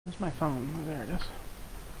Where's my phone? Oh, there it is.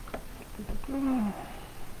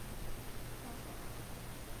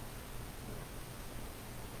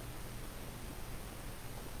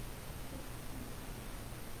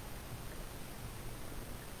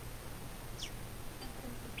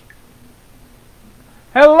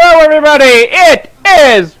 Hello, everybody! It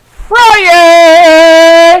is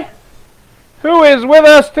Friday! Who is with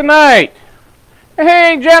us tonight?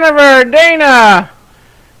 Hey, Jennifer, Dana,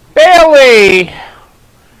 Bailey,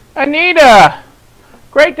 Anita.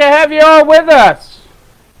 Great to have you all with us.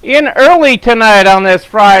 In early tonight on this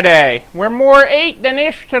Friday. We're more 8 than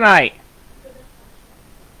ish tonight.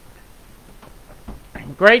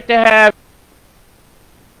 Great to have.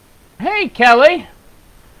 Hey, Kelly.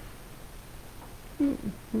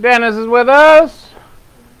 Dennis is with us.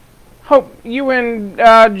 Hope you and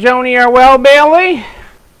Joni are well, Bailey.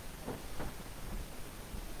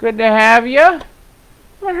 Good to have you.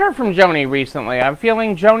 I haven't heard from Joni recently. I'm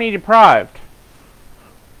feeling Joni deprived.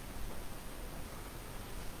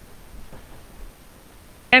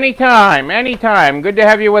 Anytime, anytime. Good to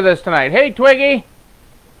have you with us tonight. Hey, Twiggy.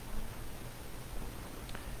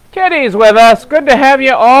 Kitty's with us. Good to have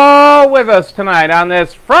you all with us tonight on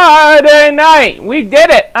this Friday night. We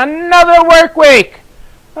did it. Another work week.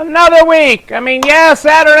 Another week. I mean, yeah,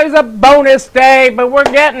 Saturday's a bonus day, but we're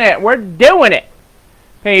getting it. We're doing it.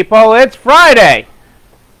 People, it's Friday.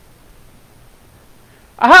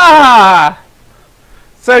 Ah!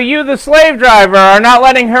 So you, the slave driver, are not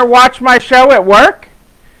letting her watch my show at work?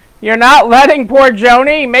 You're not letting poor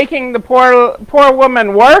Joni, making the poor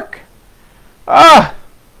woman work? Ah!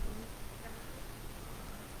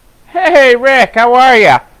 Hey, Rick, how are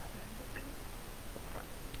you?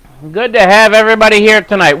 Good to have everybody here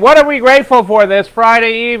tonight. What are we grateful for this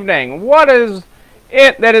Friday evening? What is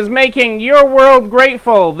it that is making your world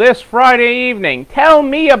grateful this Friday evening? Tell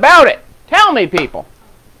me about it. Tell me, people.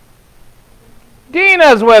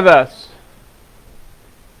 Dina's with us.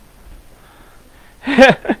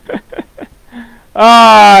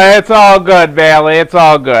 Ah, it's all good, Bailey. It's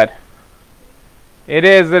all good. It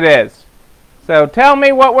is, it is. So tell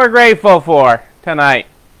me what we're grateful for tonight.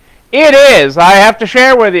 It is, I have to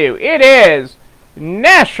share with you, it is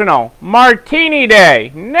National Martini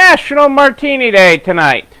Day. National Martini Day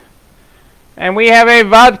tonight. And we have a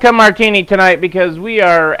vodka martini tonight because we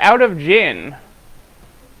are out of gin.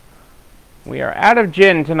 We are out of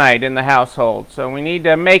gin tonight in the household, so we need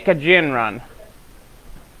to make a gin run.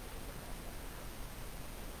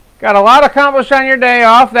 Got a lot accomplished on your day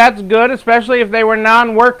off. That's good, especially if they were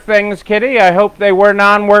non-work things, Kitty. I hope they were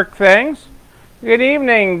non-work things. Good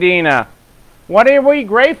evening, Dina. What are we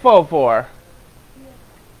grateful for?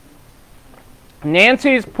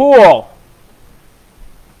 Nancy's pool.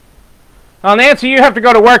 Well, Nancy, you have to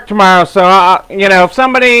go to work tomorrow, so you know, if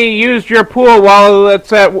somebody used your pool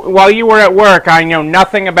while you were at work, I know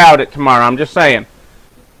nothing about it tomorrow. I'm just saying.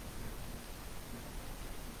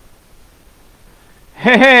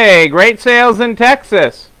 Hey, great sales in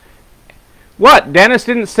Texas. What, Dennis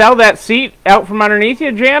didn't sell that seat out from underneath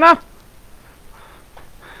you, Jana?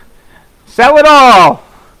 Sell it all.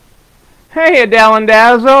 Hey, Adele and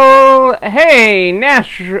Dazzle. Hey,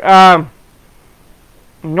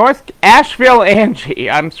 North Asheville Angie.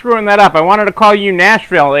 I'm screwing that up. I wanted to call you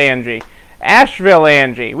Nashville Angie. Asheville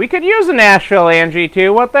Angie. We could use a Nashville Angie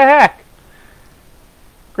too. What the heck?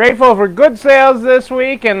 Grateful for good sales this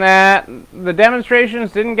week and that the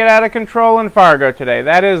demonstrations didn't get out of control in Fargo today.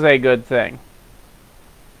 That is a good thing.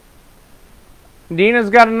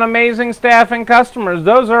 Dina's got an amazing staff and customers.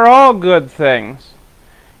 Those are all good things.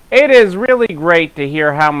 It is really great to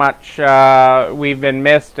hear how much we've been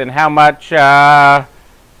missed and how much...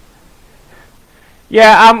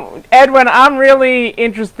 Yeah, Edwin, I'm really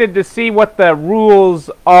interested to see what the rules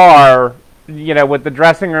are, you know, with the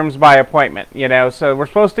dressing rooms by appointment, you know. So we're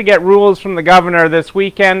supposed to get rules from the governor this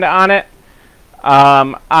weekend on it.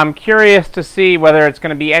 I'm curious to see whether it's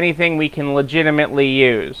going to be anything we can legitimately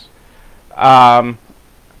use. You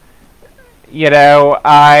know,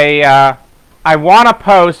 I want to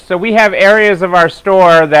post, so we have areas of our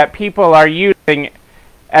store that people are using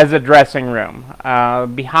as a dressing room.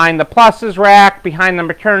 Behind the pluses rack, behind the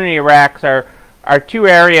maternity racks are two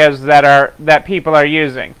areas that people are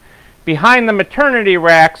using. Behind the maternity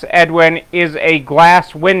racks, Edwin, is a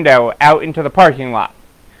glass window out into the parking lot.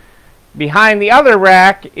 Behind the other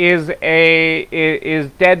rack is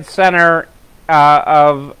dead center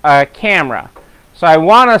of a camera. So I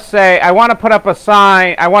want to put up a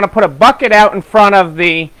sign. I want to put a bucket out in front of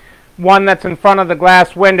the one that's in front of the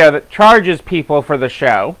glass window that charges people for the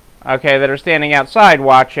show. Okay, that are standing outside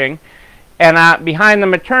watching. And behind the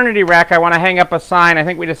maternity rack, I want to hang up a sign. I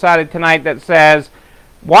think we decided tonight that says,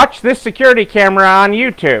 watch this security camera on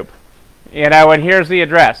YouTube. You know, and here's the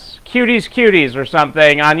address. Cuties Cuties or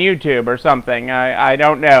something on YouTube or something. I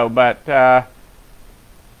don't know, but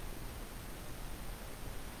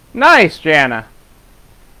nice, Jana.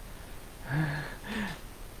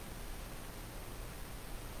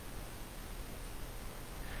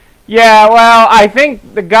 Yeah, well, I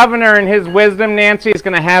think the governor in his wisdom, Nancy, is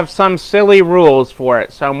going to have some silly rules for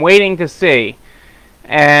it, so I'm waiting to see.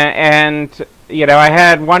 And you know, I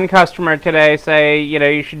had one customer today say, you know,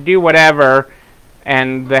 you should do whatever,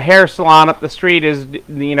 and the hair salon up the street is,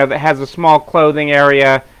 you know, that has a small clothing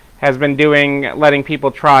area, has been letting people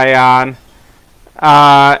try on,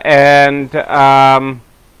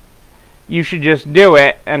 you should just do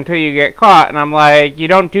it until you get caught. And I'm like, you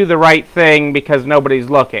don't do the right thing because nobody's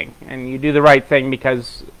looking, and you do the right thing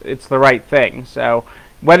because it's the right thing. So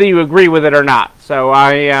whether you agree with it or not. So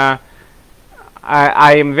I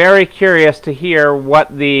am very curious to hear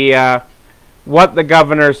what the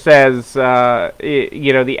governor says.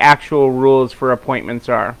 You know, the actual rules for appointments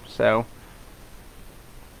are. So.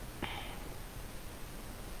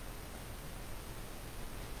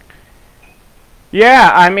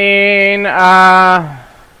 Yeah, I mean,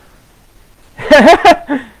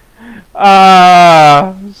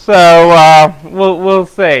 we'll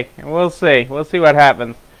see. We'll see what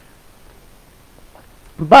happens.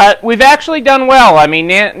 But we've actually done well. I mean,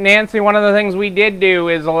 Nancy, one of the things we did do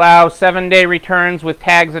is allow 7-day returns with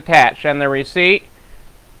tags attached and the receipt.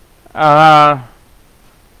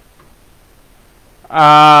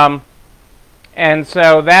 And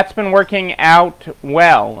so that's been working out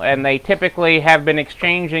well, and they typically have been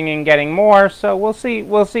exchanging and getting more. So we'll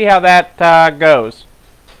see how that goes.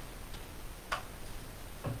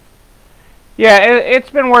 Yeah, it's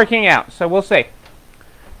been working out, so we'll see.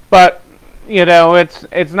 But you know,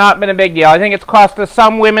 it's not been a big deal. I think it's cost us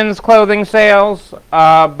some women's clothing sales,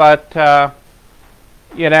 but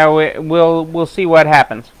you know, we'll see what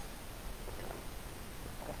happens.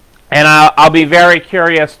 And I'll be very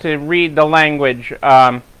curious to read the language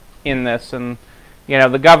in this. And, you know,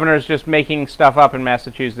 the governor's just making stuff up in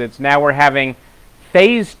Massachusetts. Now we're having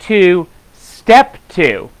Phase 2, Step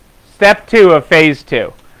 2. Step 2 of Phase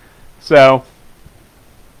 2. So,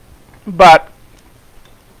 but,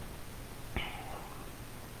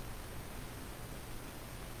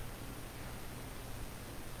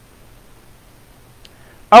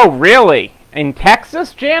 oh, really? In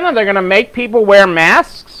Texas, Jana, they're going to make people wear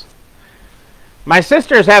masks? My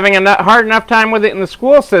sister's having a hard enough time with it in the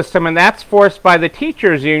school system, and that's forced by the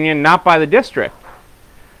teachers' union, not by the district.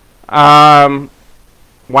 Wow,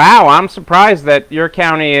 I'm surprised that your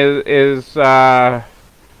county is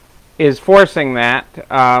forcing that,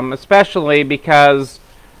 especially because,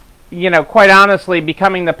 you know, quite honestly,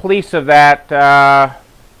 becoming the police of that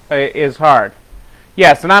is hard.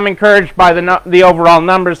 Yes, and I'm encouraged by the overall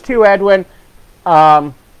numbers too, Edwin.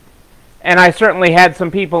 And I certainly had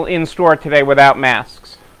some people in store today without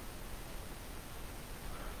masks,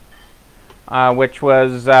 which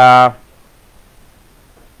was, you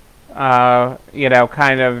know,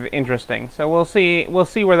 kind of interesting. So we'll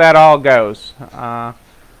see where that all goes.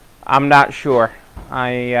 I'm not sure.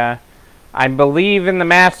 I believe in the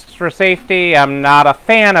masks for safety. I'm not a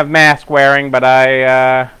fan of mask wearing, but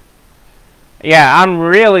yeah, I'm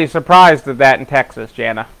really surprised at that in Texas,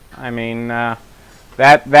 Jana. I mean,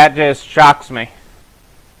 that just shocks me.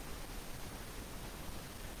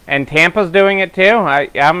 And Tampa's doing it too.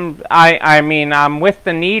 I mean, I'm with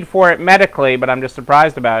the need for it medically, but I'm just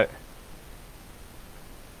surprised about it.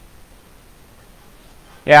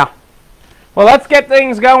 Yeah. Well, let's get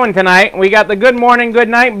things going tonight. We got the Good Morning, Good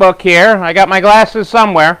Night book here. I got my glasses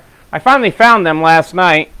somewhere. I finally found them last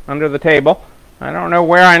night under the table. I don't know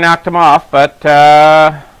where I knocked them off, but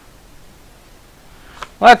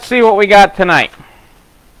let's see what we got tonight.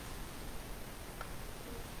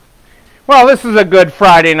 Well, this is a good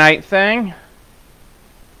Friday night thing.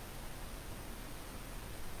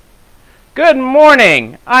 Good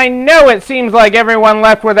morning. I know it seems like everyone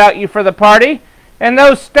left without you for the party, and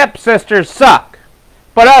those stepsisters suck.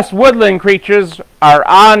 But us woodland creatures are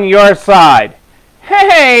on your side.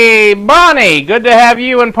 Hey, Bonnie, good to have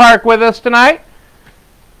you and Park with us tonight.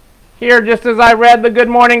 Here just as I read the Good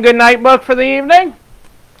Morning, Good Night book for the evening.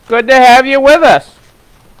 Good to have you with us.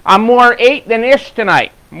 I'm more 8 than Ish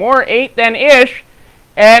tonight. More 8 than Ish.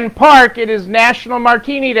 And Park, it is National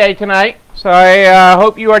Martini Day tonight, so I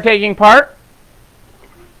hope you are taking part.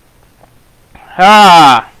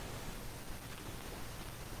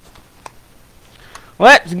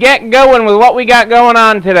 Let's get going with what we got going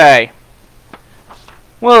on today.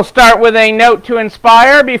 We'll start with a note to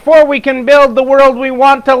inspire. Before we can build the world we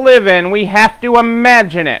want to live in, we have to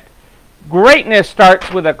imagine it. Greatness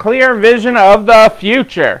starts with a clear vision of the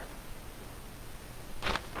future.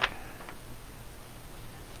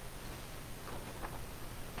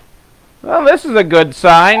 Well, this is a good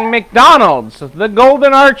sign. McDonald's, the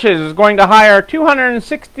Golden Arches, is going to hire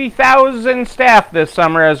 260,000 staff this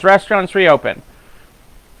summer as restaurants reopen.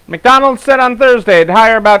 McDonald's said on Thursday it'd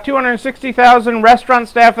hire about 260,000 restaurant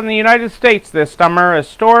staff in the United States this summer as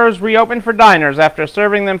stores reopen for diners after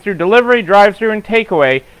serving them through delivery, drive-thru, and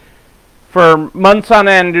takeaway for months on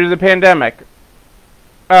end due to the pandemic.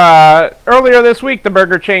 Earlier this week, the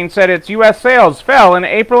burger chain said its U.S. sales fell in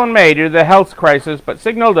April and May due to the health crisis, but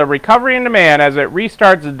signaled a recovery in demand as it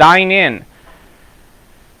restarts dine-in.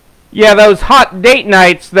 Yeah, those hot date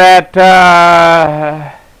nights that,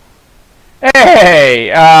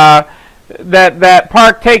 that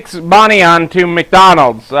Park takes Bonnie on to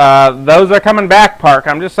McDonald's. Those are coming back, Park,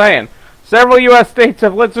 I'm just saying. Several U.S. states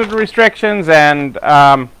have lifted restrictions, and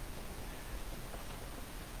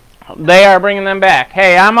they are bringing them back.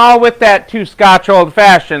 Hey, I'm all with that two Scotch Old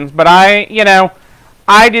Fashions, but I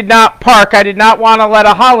did not want to let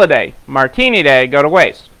a holiday, Martini Day, go to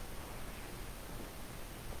waste.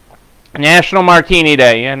 National Martini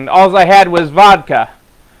Day, and all I had was vodka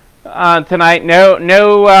tonight.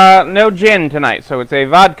 No gin tonight, so it's a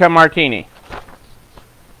vodka martini.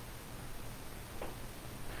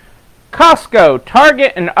 Costco,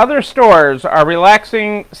 Target, and other stores are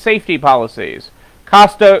relaxing safety policies.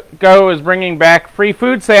 Costco is bringing back free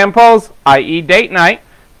food samples, i.e. date night.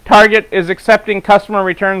 Target is accepting customer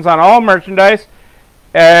returns on all merchandise.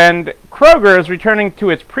 And Kroger is returning to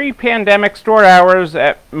its pre-pandemic store hours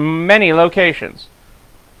at many locations.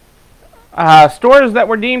 Stores that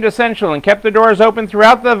were deemed essential and kept their doors open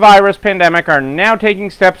throughout the virus pandemic are now taking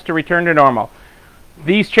steps to return to normal.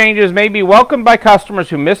 These changes may be welcomed by customers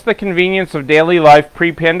who miss the convenience of daily life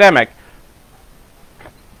pre-pandemic.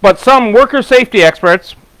 But some worker safety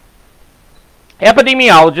experts,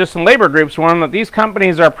 epidemiologists, and labor groups warn that these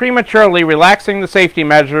companies are prematurely relaxing the safety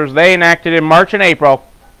measures they enacted in March and April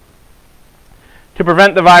to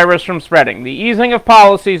prevent the virus from spreading. The easing of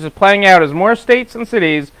policies is playing out as more states and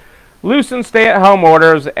cities loosen stay-at-home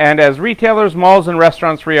orders and as retailers, malls, and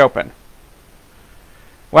restaurants reopen.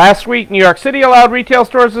 Last week, New York City allowed retail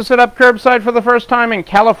stores to set up curbside for the first time, and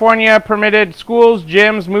California permitted schools,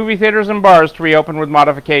 gyms, movie theaters, and bars to reopen with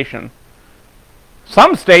modification.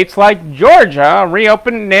 Some states, like Georgia,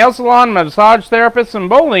 reopened nail salon, massage therapists, and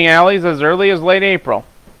bowling alleys as early as late April.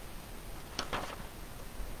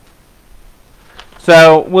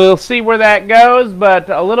 So we'll see where that goes, but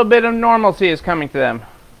a little bit of normalcy is coming to them.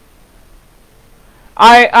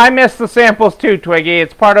 I miss the samples too, Twiggy.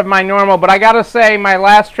 It's part of my normal, but I gotta say, my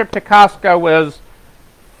last trip to Costco was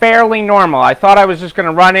fairly normal. I thought I was just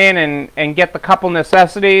gonna run in and get the couple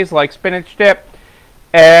necessities like spinach dip,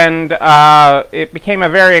 and it became a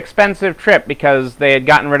very expensive trip because they had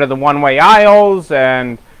gotten rid of the one-way aisles,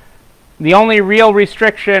 and the only real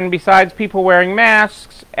restriction besides people wearing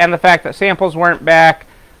masks and the fact that samples weren't back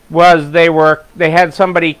was they had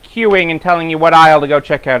somebody queuing and telling you what aisle to go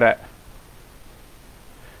check out at.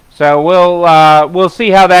 So we'll see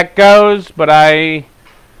how that goes, but I've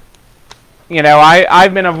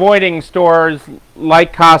been avoiding stores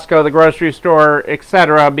like Costco, the grocery store,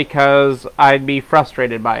 etc., because I'd be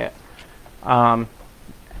frustrated by it.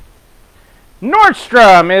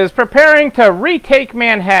 Nordstrom is preparing to retake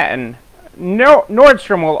Manhattan.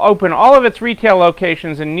 Nordstrom will open all of its retail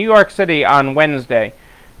locations in New York City on Wednesday,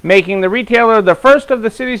 making the retailer the first of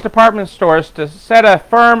the city's department stores to set a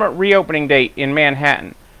firm reopening date in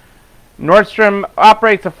Manhattan. Nordstrom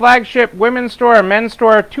operates a flagship women's store, a men's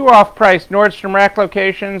store, 2 off-price Nordstrom Rack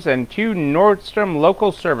locations, and 2 Nordstrom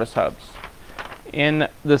local service hubs in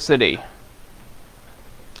the city.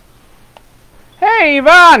 Hey,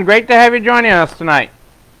 Yvonne! Great to have you joining us tonight.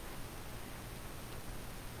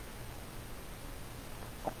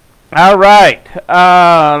 All right.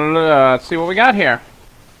 Let's see what we got here.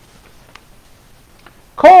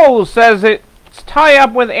 Kohl's says its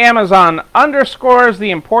tie-up with Amazon underscores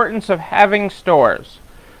the importance of having stores.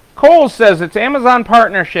 Kohl's says its Amazon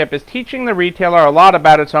partnership is teaching the retailer a lot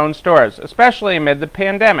about its own stores, especially amid the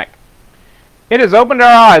pandemic. It has opened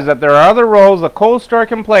our eyes that there are other roles a Kohl's store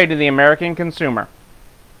can play to the American consumer.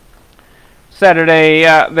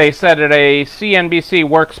 They said at a CNBC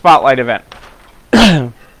Work Spotlight event.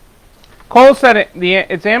 Kohl's said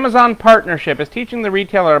its Amazon partnership is teaching the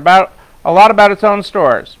retailer a lot about its own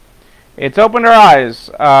stores. It's opened our eyes.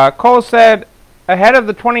 Kohl's said ahead of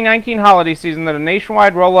the 2019 holiday season that a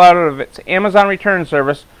nationwide rollout of its Amazon return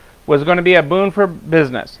service was going to be a boon for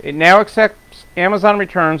business. It now accepts Amazon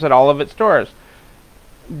returns at all of its stores,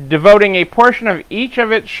 devoting a portion of each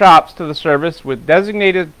of its shops to the service with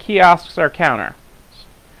designated kiosks or counters.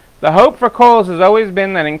 The hope for Kohl's has always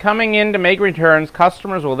been that in coming in to make returns,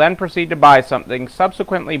 customers will then proceed to buy something,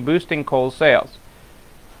 subsequently boosting Kohl's sales.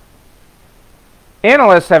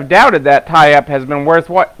 Analysts have doubted that tie-up has been worth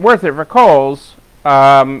it for Kohl's,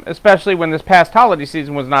 especially when this past holiday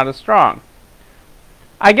season was not as strong.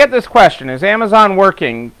 I get this question: is Amazon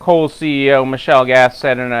working? Kohl's CEO Michelle Gass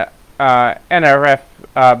said in a NRF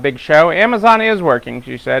Big Show. Amazon is working,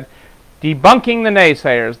 she said, debunking the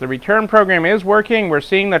naysayers. The return program is working. We're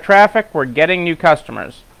seeing the traffic. We're getting new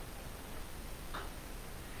customers.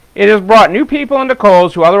 It has brought new people into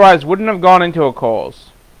Kohl's who otherwise wouldn't have gone into a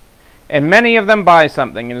Kohl's, and many of them buy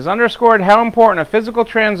something. It has underscored how important a physical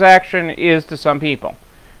transaction is to some people.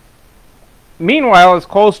 Meanwhile, as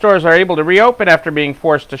Kohl's stores are able to reopen after being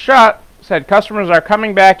forced to shut, said customers are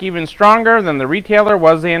coming back even stronger than the retailer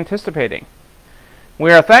was anticipating.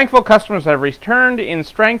 We are thankful customers have returned in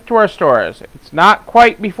strength to our stores. It's not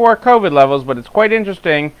quite before COVID levels, but it's quite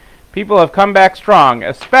interesting. People have come back strong,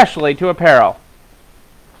 especially to apparel.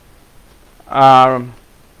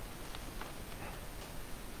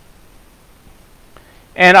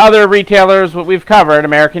 And other retailers, what we've covered,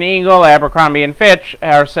 American Eagle, Abercrombie & Fitch,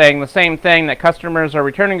 are saying the same thing, that customers are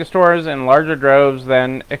returning to stores in larger droves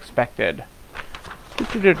than expected.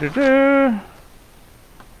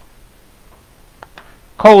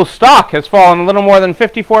 Kohl's stock has fallen a little more than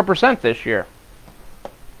 54% this year.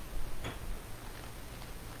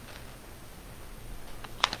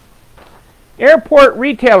 Airport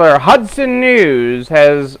retailer Hudson News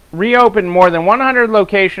has reopened more than 100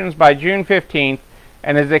 locations by June 15th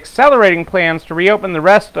and is accelerating plans to reopen the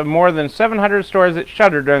rest of more than 700 stores that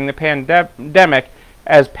shuttered during the pandemic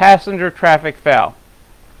as passenger traffic fell.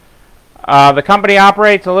 The company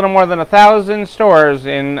operates a little more than 1,000 stores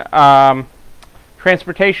in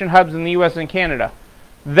transportation hubs in the U.S. and Canada.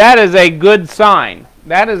 That is a good sign.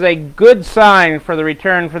 That is a good sign for the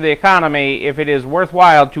return for the economy if it is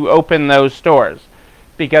worthwhile to open those stores,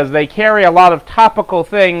 because they carry a lot of topical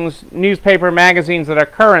things, newspaper, magazines that are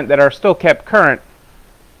current, that are still kept current,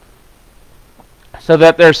 so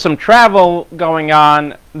that there's some travel going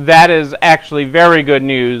on. That is actually very good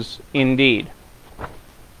news indeed.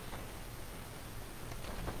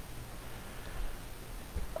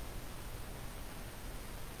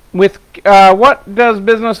 With what does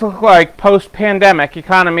business look like post-pandemic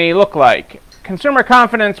economy look like? Consumer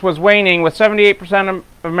confidence was waning, with 78% of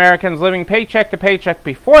Americans living paycheck to paycheck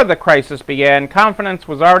before the crisis began. Confidence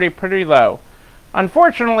was already pretty low.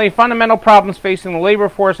 Unfortunately, fundamental problems facing the labor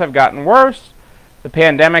force have gotten worse. The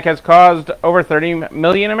pandemic has caused over 30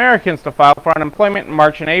 million Americans to file for unemployment in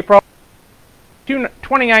March and April.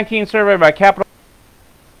 2019 survey by Capital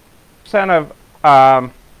percent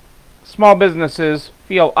of small businesses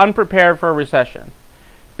feel unprepared for a recession.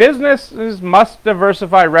 Businesses must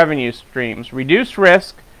diversify revenue streams, reduce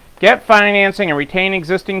risk, get financing, and retain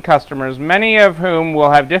existing customers, many of whom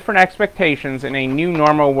will have different expectations in a new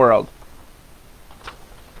normal world.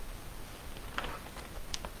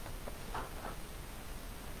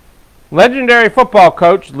 Legendary football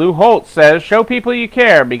coach Lou Holtz says, "Show people you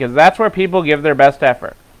care, because that's where people give their best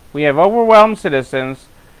effort. We have overwhelmed citizens.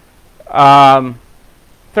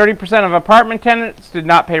 30% of apartment tenants did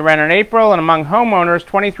not pay rent in April, and among homeowners,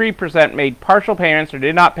 23% made partial payments or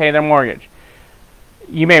did not pay their mortgage.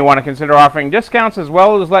 You may want to consider offering discounts, as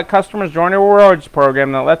well as let customers join a rewards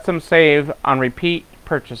program that lets them save on repeat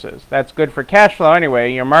purchases. That's good for cash flow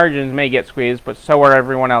anyway. Your margins may get squeezed, but so are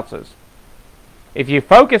everyone else's. If you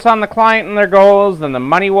focus on the client and their goals, then the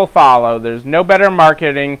money will follow. There's no better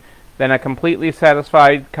marketing than a completely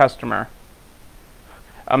satisfied customer."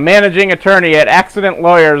 A managing attorney at Accident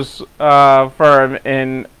Lawyers firm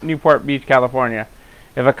in Newport Beach, California.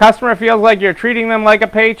 If a customer feels like you're treating them like a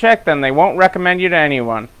paycheck, then they won't recommend you to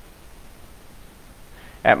anyone.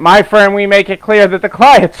 At my firm, we make it clear that the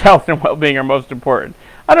client's health and well-being are most important.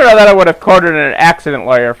 I don't know that I would have quoted an accident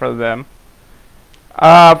lawyer for them.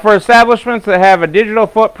 For establishments that have a digital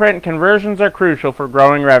footprint, conversions are crucial for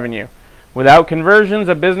growing revenue. Without conversions,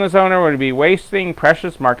 a business owner would be wasting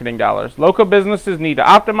precious marketing dollars. Local businesses need to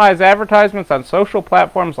optimize advertisements on social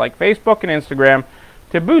platforms like Facebook and Instagram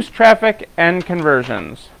to boost traffic and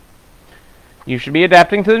conversions. You should be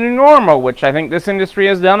adapting to the new normal, which I think this industry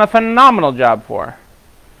has done a phenomenal job for.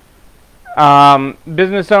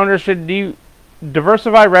 Business owners should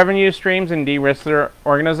diversify revenue streams and de-risk their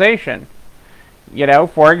organization. You know,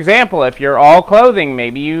 for example, if you're all clothing,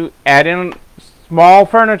 maybe you add in small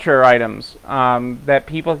furniture items that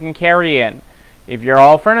people can carry in. If you're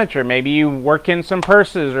all furniture, maybe you work in some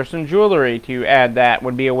purses or some jewelry to add that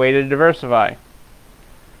would be a way to diversify.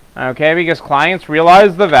 Okay, because clients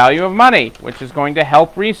realize the value of money, which is going to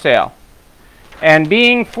help resale. And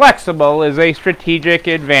being flexible is a strategic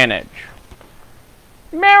advantage.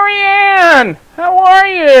 Marianne, how are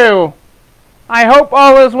you? I hope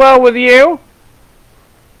all is well with you.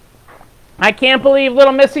 I can't believe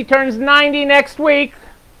little Missy turns 90 next week.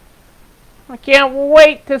 I can't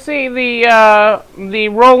wait to see the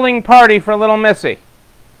rolling party for little Missy.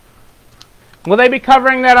 Will they be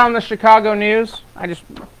covering that on the Chicago News?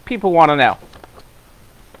 People want to know.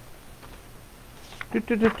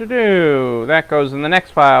 That goes in the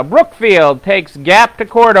next file. Brookfield takes Gap to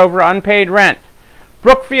court over unpaid rent.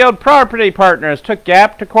 Brookfield Property Partners took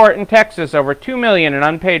Gap to court in Texas over $2 million in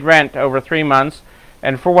unpaid rent over 3 months,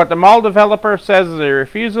 and for what the mall developer says is a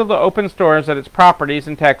refusal to open stores at its properties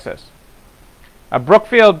in Texas. A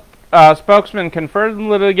Brookfield spokesman confirmed the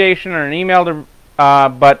litigation in an email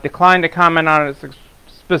but declined to comment on its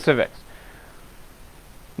specifics.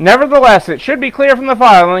 Nevertheless, it should be clear from the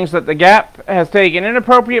filings that the Gap has taken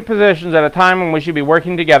inappropriate positions at a time when we should be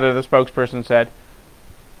working together, the spokesperson said.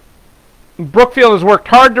 Brookfield has worked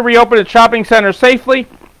hard to reopen its shopping center safely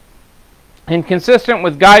and consistent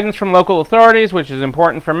with guidance from local authorities, which is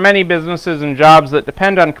important for many businesses and jobs that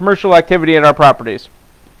depend on commercial activity at our properties.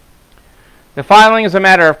 The filing is a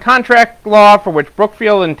matter of contract law for which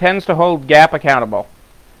Brookfield intends to hold Gap accountable.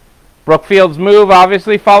 Brookfield's move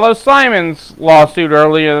obviously follows Simon's lawsuit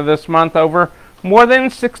earlier this month over more than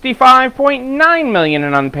 $65.9 million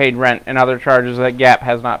in unpaid rent and other charges that Gap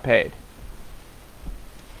has not paid.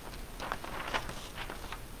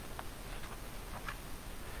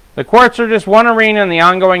 The courts are just one arena in the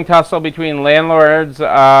ongoing tussle between landlords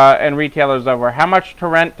and retailers over how much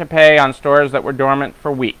rent to pay on stores that were dormant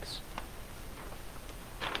for weeks.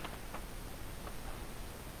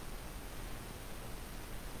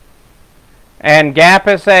 And Gap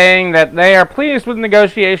is saying that they are pleased with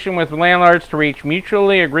negotiation with landlords to reach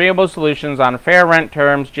mutually agreeable solutions on fair rent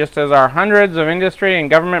terms, just as our hundreds of industry and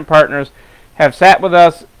government partners have sat with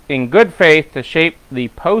us in good faith to shape the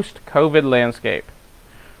post-COVID landscape.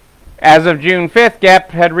 As of June 5th,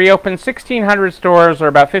 Gap had reopened 1,600 stores, or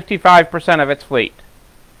about 55% of its fleet.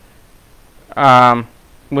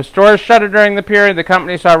 With stores shuttered during the period, the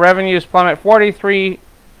company saw revenues plummet 43%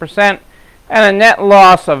 and a net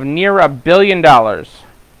loss of near $1 billion.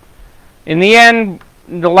 In the end,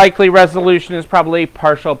 the likely resolution is probably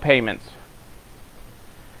partial payments.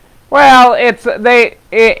 Well, it's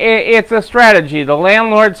a strategy. The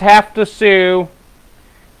landlords have to sue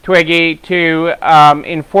Twiggy to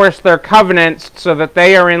enforce their covenants so that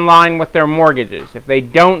they are in line with their mortgages. If they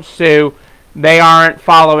don't sue, they aren't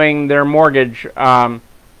following their mortgage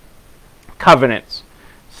covenants.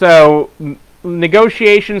 So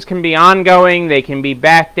negotiations can be ongoing, they can be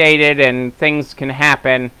backdated, and things can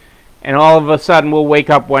happen, and all of a sudden we'll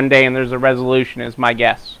wake up one day and there's a resolution, is my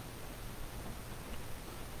guess.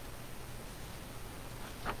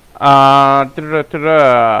 I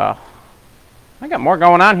got more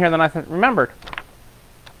going on here than I remembered.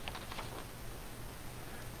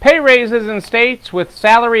 Pay raises in states with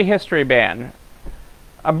salary history ban.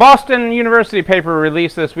 A Boston University paper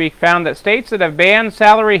released this week found that states that have banned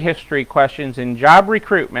salary history questions in job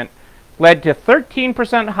recruitment led to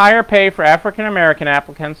 13% higher pay for African American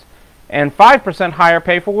applicants and 5% higher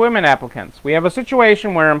pay for women applicants. We have a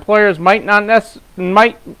situation where employers might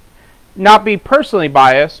not be personally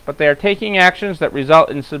biased, but they are taking actions that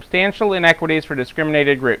result in substantial inequities for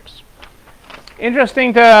discriminated groups.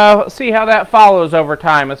 Interesting to see how that follows over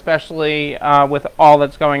time, especially with all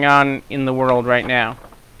that's going on in the world right now.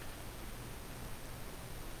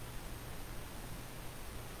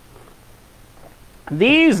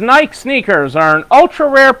 These Nike sneakers are an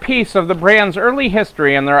ultra-rare piece of the brand's early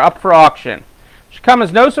history, and they're up for auction. It should come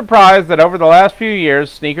as no surprise that over the last few years,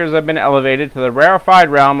 sneakers have been elevated to the rarefied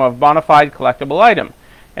realm of bona fide collectible item.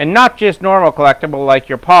 And not just normal collectible like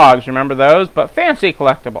your Pogs, remember those, but fancy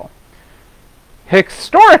collectible.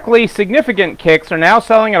 Historically significant kicks are now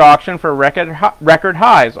selling at auction for record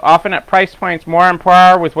highs, often at price points more on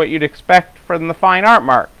par with what you'd expect from the fine art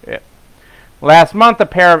market. Last month, a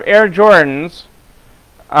pair of Air Jordans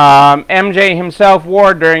MJ himself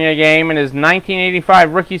wore during a game in his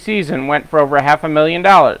 1985 rookie season went for over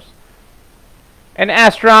 $500,000. An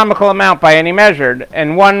astronomical amount by any measure,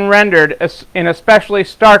 and one rendered in especially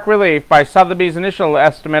stark relief by Sotheby's initial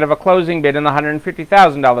estimate of a closing bid in the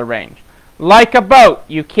 $150,000 range. Like a boat,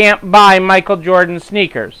 you can't buy Michael Jordan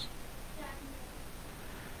sneakers.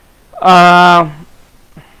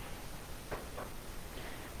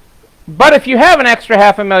 But if you have an extra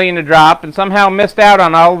 $500,000 to drop and somehow missed out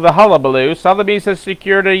on all the hullabaloo, Sotheby's has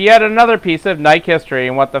secured yet another piece of Nike history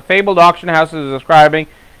in what the fabled auction house is describing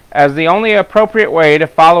as the only appropriate way to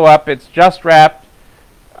follow up its just-wrapped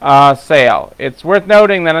sale. It's worth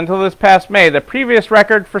noting that until this past May, the previous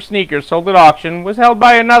record for sneakers sold at auction was held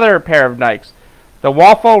by another pair of Nikes, the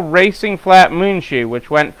Waffle Racing Flat Moon Shoe, which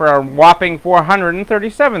went for a whopping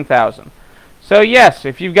 $437,000. So yes,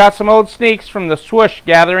 if you've got some old sneaks from the swoosh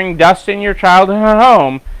gathering dust in your childhood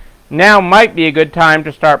home, now might be a good time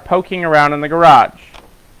to start poking around in the garage.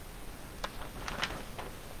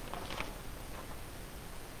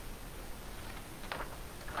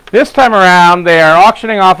 This time around, they are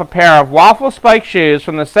auctioning off a pair of waffle spike shoes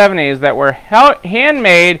from the 70s that were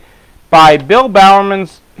handmade by Bill Bowerman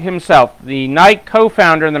himself, the Nike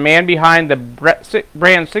co-founder and the man behind the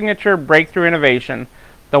brand signature breakthrough innovation,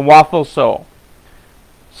 the waffle sole.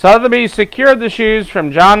 Sotheby's secured the shoes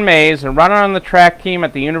from John Mays, a runner on the track team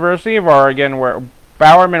at the University of Oregon, where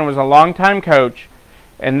Bowerman was a longtime coach,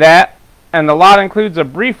 and the lot includes a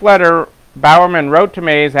brief letter Bowerman wrote to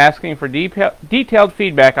Mays asking for detailed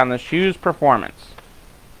feedback on the shoe's performance.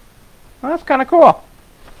 Well, that's kind of cool.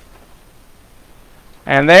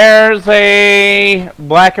 And there's a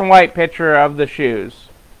black and white picture of the shoes.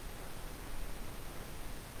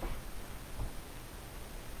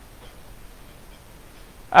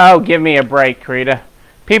 Oh, give me a break, Rita.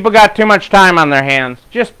 People got too much time on their hands.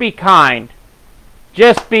 Just be kind.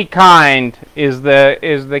 Just be kind is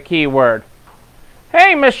the key word.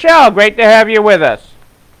 Hey, Michelle, great to have you with us.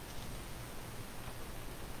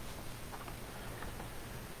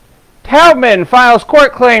 Taubman files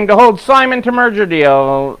court claim to hold Simon to merger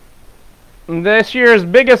deal. This year's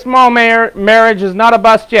biggest mall marriage is not a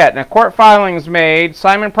bust yet. And a court filing's made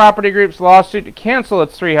Simon Property Group's lawsuit to cancel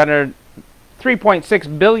its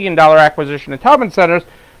 $3.6 billion acquisition of Taubman Centers.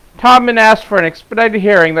 Taubman asked for an expedited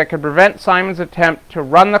hearing that could prevent Simon's attempt to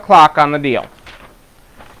run the clock on the deal.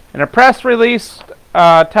 In a press release,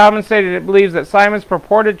 Taubman stated it believes that Simon's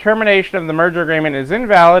purported termination of the merger agreement is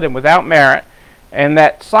invalid and without merit, and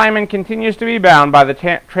that Simon continues to be bound by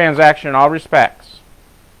the transaction in all respects.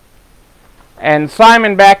 And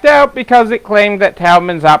Simon backed out because it claimed that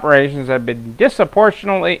Taubman's operations had been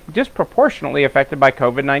disproportionately affected by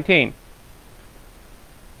COVID-19.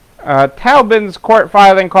 Taubman's court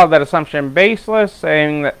filing called that assumption baseless,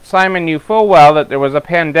 saying that Simon knew full well that there was a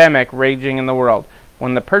pandemic raging in the world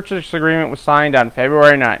when the purchase agreement was signed on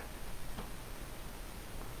February 9th.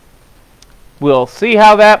 We'll see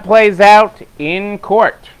how that plays out in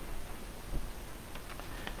court.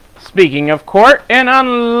 Speaking of court, an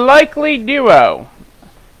unlikely duo.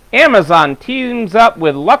 Amazon teams up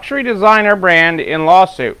with luxury designer brand in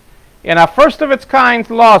lawsuit. In a first-of-its-kind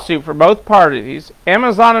lawsuit for both parties,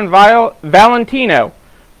 Amazon and Valentino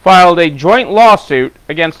filed a joint lawsuit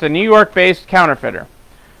against a New York-based counterfeiter.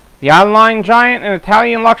 The online giant and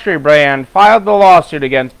Italian luxury brand filed the lawsuit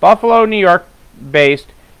against Buffalo, New York-based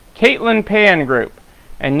Caitlin Pan Group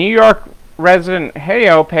and New York resident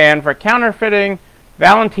Heyo Pan for counterfeiting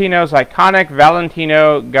Valentino's iconic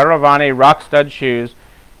Valentino Garavani rock stud shoes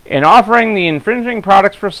and offering the infringing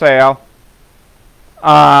products for sale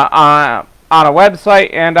on a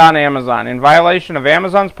website and on Amazon in violation of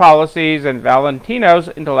Amazon's policies and Valentino's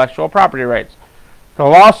intellectual property rights. The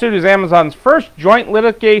lawsuit is Amazon's first joint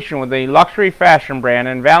litigation with a luxury fashion brand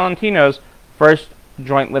and Valentino's first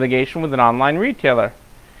joint litigation with an online retailer.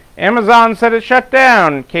 Amazon said it shut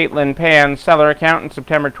down Caitlin Pan's seller account on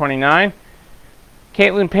September 29.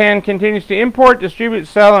 Caitlin Pan continues to import, distribute,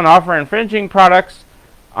 sell, and offer infringing products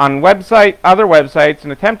on other websites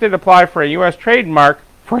and attempted to apply for a U.S. trademark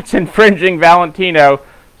for its infringing Valentino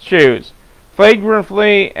shoes,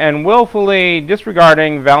 flagrantly and willfully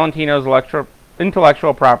disregarding Valentino's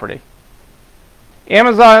intellectual property.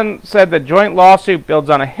 Amazon said the joint lawsuit builds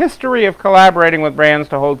on a history of collaborating with brands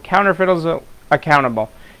to hold counterfeiters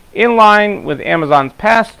accountable. In line with Amazon's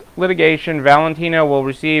past litigation, Valentino will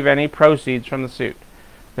receive any proceeds from the suit.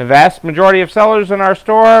 The vast majority of sellers in our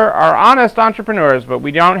store are honest entrepreneurs, but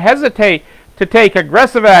we don't hesitate to take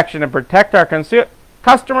aggressive action to protect our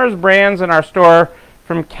customers' brands in our store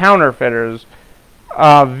from counterfeiters.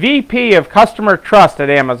 VP of Customer Trust at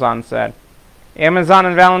Amazon said. Amazon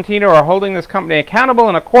and Valentino are holding this company accountable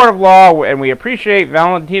in a court of law, and we appreciate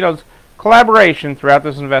Valentino's collaboration throughout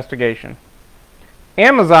this investigation.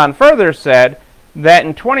 Amazon further said that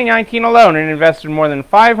in 2019 alone it invested more than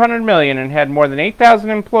 $500 million and had more than 8,000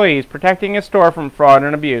 employees protecting its store from fraud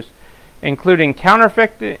and abuse, including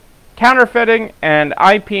counterfeiting and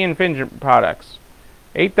IP infringement products.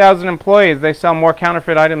 8,000 employees, they sell more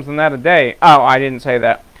counterfeit items than that a day. Oh, I didn't say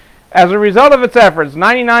that. As a result of its efforts,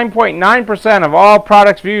 99.9% of all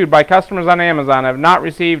products viewed by customers on Amazon have not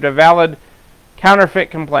received a valid counterfeit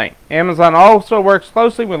complaint. Amazon also works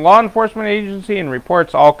closely with law enforcement agencies and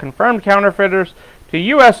reports all confirmed counterfeiters to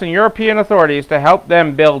U.S. and European authorities to help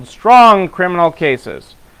them build strong criminal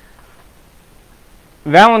cases.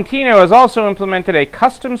 Valentino has also implemented a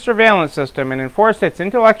custom surveillance system and enforced its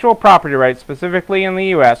intellectual property rights specifically in the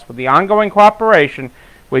U.S. with the ongoing cooperation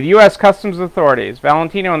with U.S. customs authorities.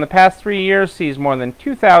 Valentino in the past 3 years seized more than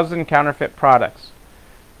 2,000 counterfeit products.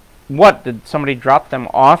 What, did somebody drop them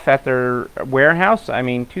off at their warehouse? I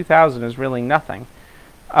mean, 2,000 is really nothing.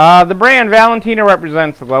 The brand Valentino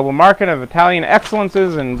represents the global market of Italian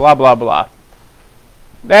excellences and blah, blah, blah.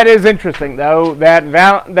 That is interesting, though, that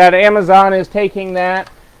Amazon is taking that,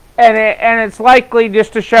 and it's likely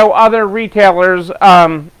just to show other retailers,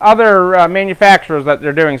 other manufacturers that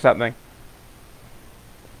they're doing something.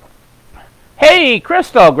 Hey,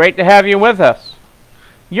 Crystal, great to have you with us.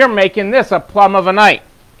 You're making this a plum of a night.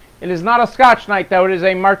 It is not a Scotch night, though. It is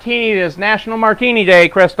a martini. It is National Martini Day,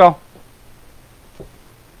 Crystal.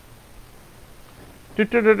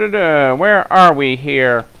 Where are we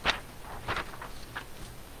here?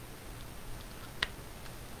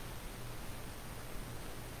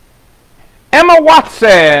 Emma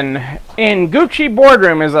Watson in Gucci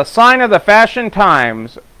boardroom is a sign of the fashion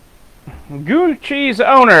times. Gucci's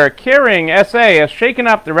owner, Kering S.A., has shaken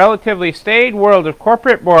up the relatively staid world of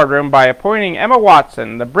corporate boardroom by appointing Emma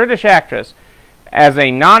Watson, the British actress, as a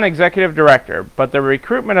non-executive director. But the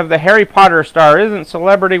recruitment of the Harry Potter star isn't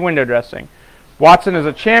celebrity window dressing. Watson is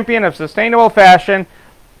a champion of sustainable fashion,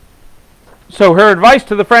 so her advice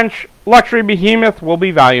to the French luxury behemoth will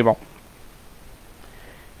be valuable.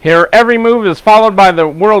 Her every move is followed by the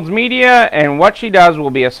world's media, and what she does will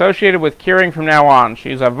be associated with Kering from now on.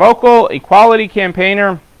 She's a vocal equality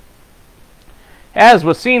campaigner, as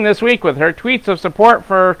was seen this week with her tweets of support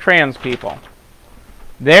for trans people.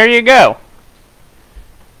 There you go.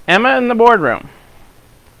 Emma in the boardroom.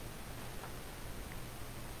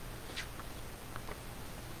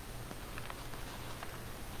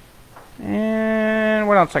 And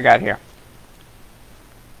what else I got here?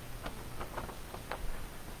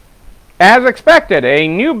 As expected, a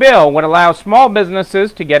new bill would allow small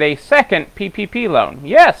businesses to get a second PPP loan.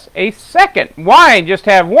 Yes, a second. Why just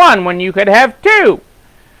have one when you could have two?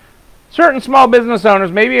 Certain small business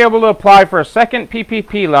owners may be able to apply for a second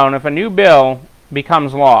PPP loan if a new bill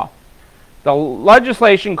becomes law. The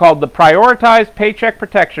legislation called the Prioritized Paycheck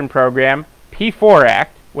Protection Program, P4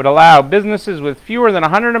 Act, would allow businesses with fewer than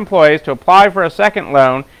 100 employees to apply for a second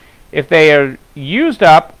loan if they are used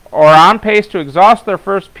up or on pace to exhaust their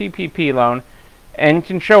first PPP loan and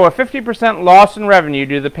can show a 50% loss in revenue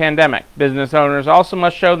due to the pandemic. Business owners also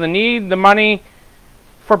must show the money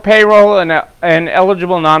for payroll and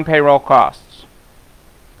eligible non-payroll costs.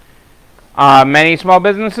 Many small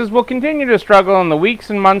businesses will continue to struggle in the weeks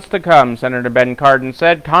and months to come, Senator Ben Cardin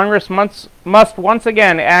said. Congress must once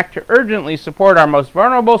again act to urgently support our most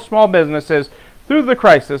vulnerable small businesses through the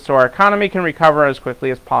crisis so our economy can recover as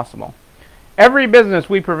quickly as possible. Every business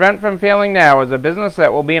we prevent from failing now is a business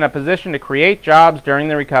that will be in a position to create jobs during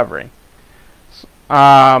the recovery.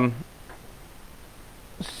 Ranking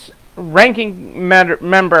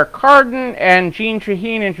Member Cardin and Jean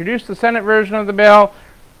Shaheen introduced the Senate version of the bill.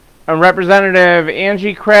 Representative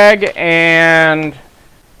Angie Craig and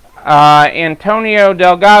Antonio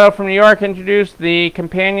Delgado from New York introduced the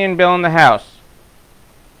companion bill in the House.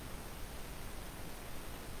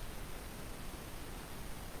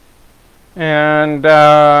 And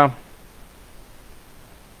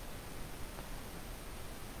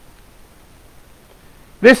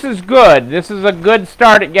this is good. This is a good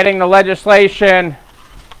start at getting the legislation.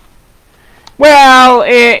 Well,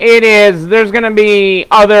 it is. There's going to be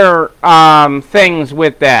other things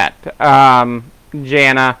with that,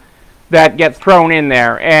 Jana, that get thrown in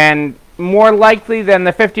there. And more likely than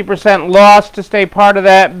the 50% loss to stay part of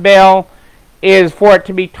that bill is for it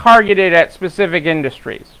to be targeted at specific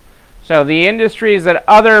industries. So the industries that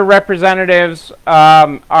other representatives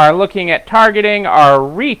are looking at targeting are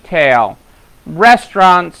retail,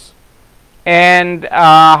 restaurants, and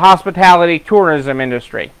hospitality tourism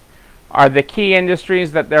industry are the key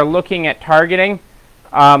industries that they're looking at targeting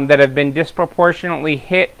that have been disproportionately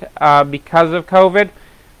hit because of COVID.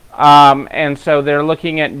 And so they're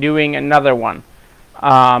looking at doing another one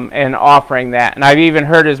and offering that. And I've even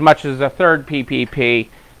heard as much as a third PPP.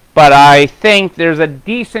 But I think there's a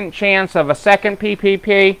decent chance of a second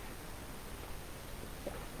PPP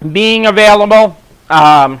being available.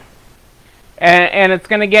 And it's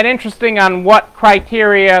going to get interesting on what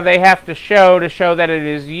criteria they have to show that it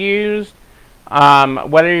is used.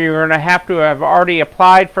 whether you're going to have already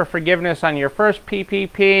applied for forgiveness on your first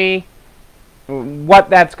PPP, what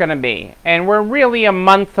that's going to be. And we're really a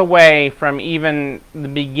month away from even the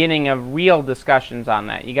beginning of real discussions on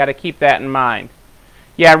that. You got to keep that in mind.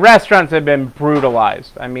 Yeah, restaurants have been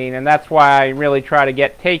brutalized. I mean, and that's why I really try to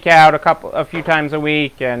get takeout a few times a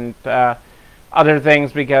week and other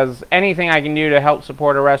things, because anything I can do to help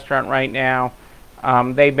support a restaurant right now,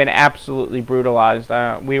 they've been absolutely brutalized.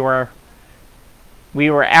 We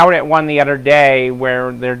were out at one the other day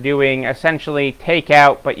where they're doing essentially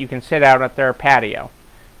takeout, but you can sit out at their patio.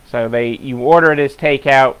 So you order it as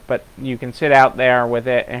takeout, but you can sit out there with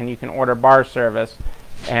it, and you can order bar service.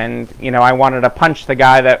 And I wanted to punch the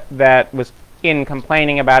guy that was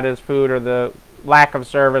complaining about his food or the lack of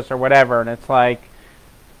service or whatever. And it's like,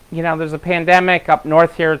 there's a pandemic up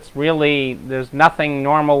north here. There's nothing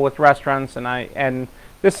normal with restaurants, and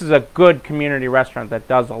this is a good community restaurant that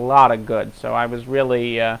does a lot of good. So I was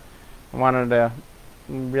really wanted to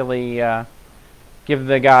really give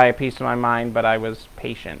the guy a piece of my mind, but I was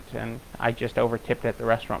patient, and I just over-tipped at the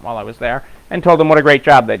restaurant while I was there and told them what a great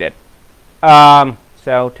job they did.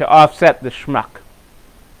 So to offset the schmuck.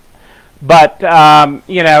 But,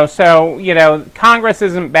 Congress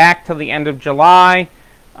isn't back till the end of July,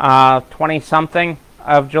 20-something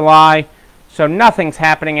of July. So nothing's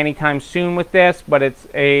happening anytime soon with this, but it's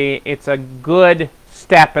a good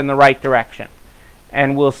step in the right direction.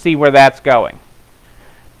 And we'll see where that's going.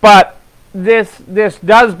 But this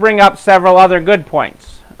does bring up several other good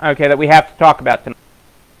points, okay, that we have to talk about tonight.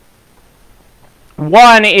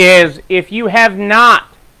 One is, if you have not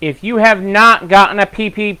gotten a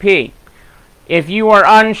PPP, if you are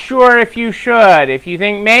unsure if you should, if you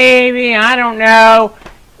think maybe, I don't know,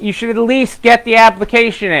 you should at least get the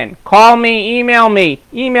application in. Call me, email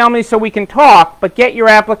me so we can talk, but get your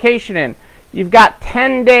application in. You've got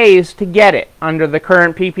 10 days to get it under the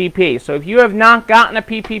current PPP. So if you have not gotten a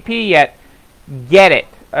PPP yet, get it,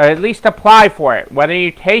 or at least apply for it. Whether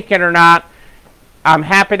you take it or not, I'm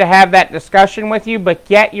happy to have that discussion with you, but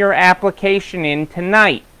get your application in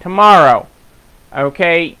tonight, tomorrow.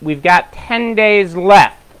 Okay? We've got 10 days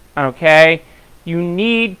left. Okay? You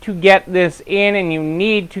need to get this in, and you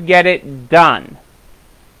need to get it done.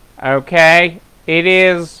 Okay? It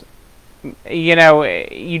is,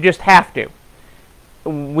 you just have to.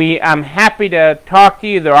 I'm happy to talk to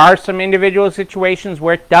you. There are some individual situations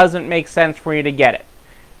where it doesn't make sense for you to get it.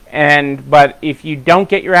 But if you don't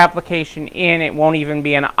get your application in, it won't even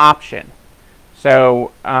be an option.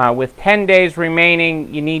 So with 10 days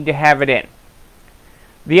remaining, you need to have it in.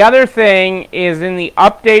 The other thing is in the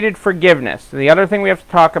updated forgiveness. The other thing we have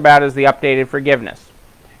to talk about is the updated forgiveness.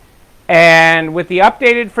 And with the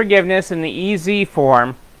updated forgiveness in the EZ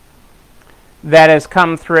form that has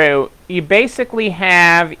come through, you basically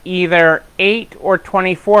have either 8 or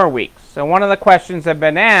 24 weeks. So one of the questions that have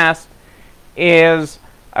been asked is,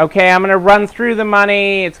 okay, I'm going to run through the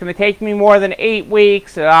money. It's going to take me more than 8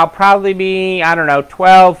 weeks. I'll probably be,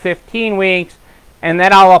 12, 15 weeks, and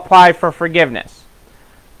then I'll apply for forgiveness.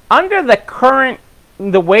 Under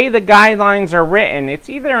the way the guidelines are written, it's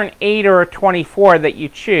either an 8 or a 24 that you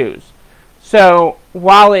choose. So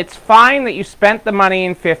while it's fine that you spent the money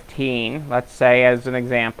in 15, let's say as an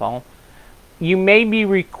example, you may be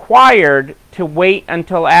required to wait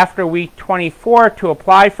until after week 24 to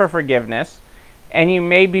apply for forgiveness, and you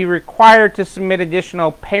may be required to submit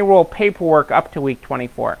additional payroll paperwork up to week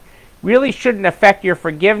 24. Really shouldn't affect your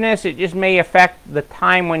forgiveness. It just may affect the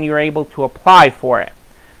time when you're able to apply for it.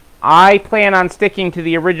 I plan on sticking to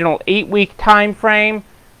the original 8-week time frame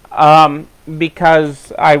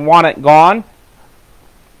because I want it gone.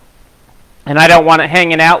 And I don't want it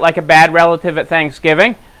hanging out like a bad relative at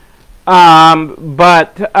Thanksgiving. I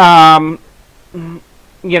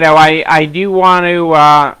did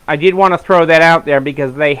want to throw that out there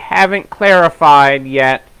because they haven't clarified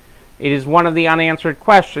yet. It is one of the unanswered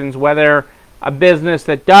questions whether a business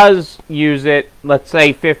that does use it, let's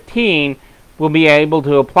say 15, will be able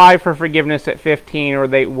to apply for forgiveness at 15, or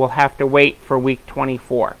they will have to wait for week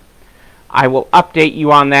 24. I will update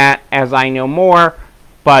you on that as I know more,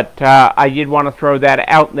 but I did want to throw that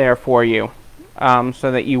out there for you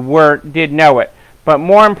so that you did know it. But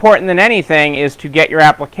more important than anything is to get your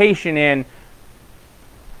application in.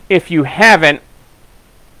 If you haven't,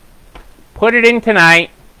 put it in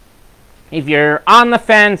tonight. If you're on the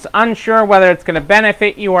fence, unsure whether it's going to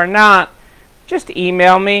benefit you or not, just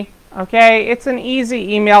email me. Okay, it's an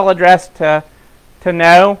easy email address to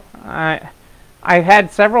know. I've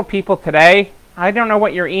had several people today. I don't know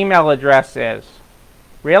what your email address is.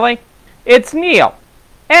 Really? It's Neil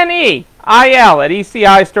NEIL at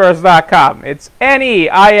ECIstores.com. It's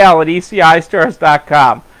NEIL at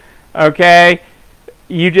ECIstores.com. Okay?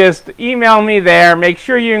 You just email me there. Make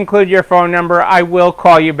sure you include your phone number. I will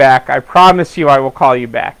call you back. I promise you I will call you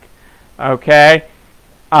back. Okay?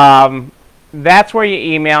 That's where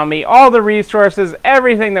you email me. All the resources,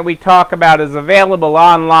 everything that we talk about is available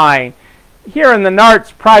online here in the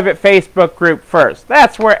NARTS private Facebook group first.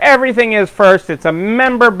 That's where everything is first. It's a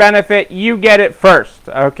member benefit. You get it first.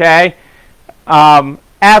 Okay?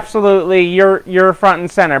 Absolutely, you're front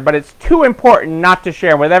and center. But it's too important not to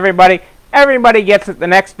share with everybody. Everybody gets it the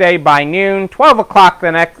next day by noon, 12 o'clock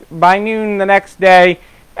by noon the next day.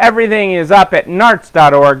 Everything is up at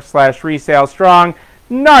narts.org/resalestrong.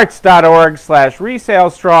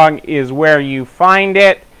 narts.org/resalestrong is where you find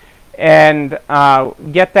it. And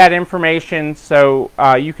get that information so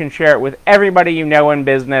you can share it with everybody you know in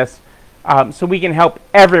business, so we can help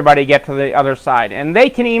everybody get to the other side. And they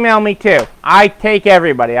can email me too. I take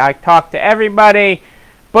everybody. I talk to everybody.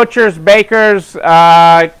 Butchers, bakers,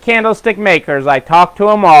 candlestick makers. I talk to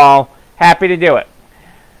them all. Happy to do it.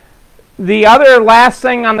 The other last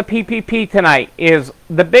thing on the PPP tonight is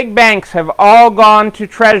the big banks have all gone to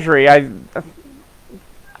Treasury. I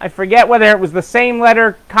forget whether it was the same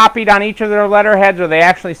letter copied on each of their letterheads or they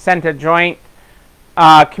actually sent a joint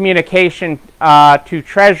communication to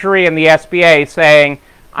Treasury and the SBA saying,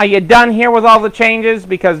 are you done here with all the changes?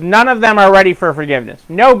 Because none of them are ready for forgiveness.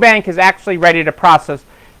 No bank is actually ready to process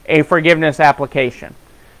a forgiveness application.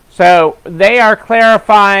 So they are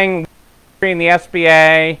clarifying in the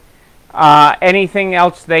SBA anything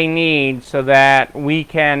else they need so that we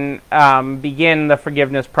can begin the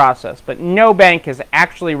forgiveness process. But no bank is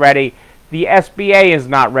actually ready. The SBA is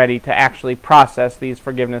not ready to actually process these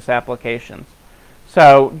forgiveness applications.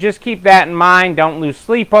 So just keep that in mind. Don't lose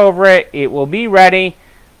sleep over it. It will be ready.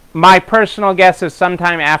 My personal guess is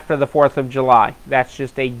sometime after the 4th of July. That's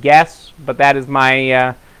just a guess, but that is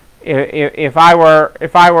my if I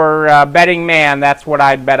were a betting man, that's what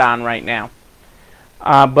I'd bet on right now.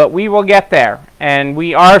 But we will get there, and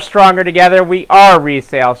we are stronger together. We are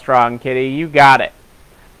Resale Strong, Kitty. You got it.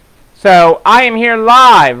 So I am here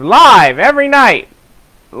live every night,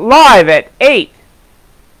 live at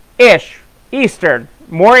 8-ish Eastern.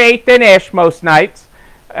 More 8 than ish most nights.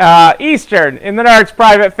 Eastern in the NARTS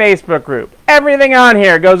private Facebook group. Everything on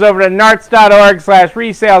here goes over to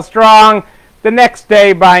narts.org/resalestrong the next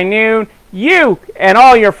day by noon. You and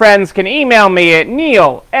all your friends can email me at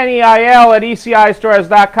Neil, Neil at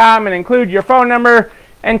ECIstores.com and include your phone number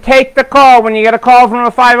and take the call. When you get a call from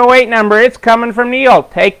a 508 number, it's coming from Neil.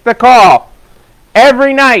 Take the call.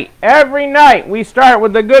 Every night, we start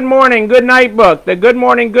with the Good Morning, Good Night book. The Good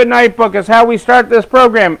Morning, Good Night book is how we start this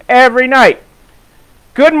program every night.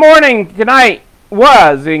 Good morning tonight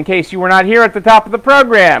was, in case you were not here at the top of the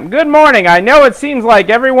program. Good morning. I know it seems like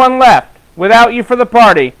everyone left without you for the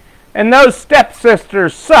party, and those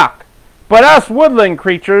stepsisters suck, but us woodland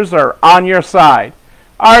creatures are on your side.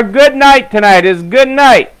 Our good night tonight is good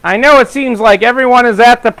night. I know it seems like everyone is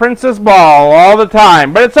at the Princess Ball all the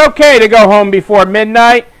time, but it's okay to go home before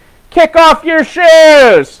midnight. Kick off your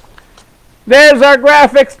shoes. There's our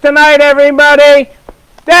graphics tonight, everybody.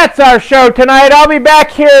 That's our show tonight. I'll be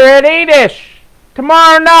back here at 8-ish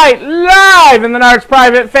tomorrow night, live in the NARTS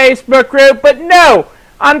private Facebook group. But no,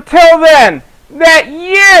 until then, that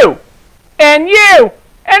you, and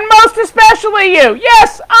most especially you,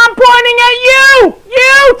 yes, I'm pointing at you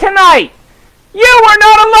tonight. You are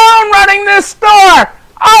not alone running this store.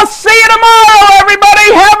 I'll see you tomorrow,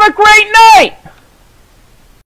 everybody. Have a great night.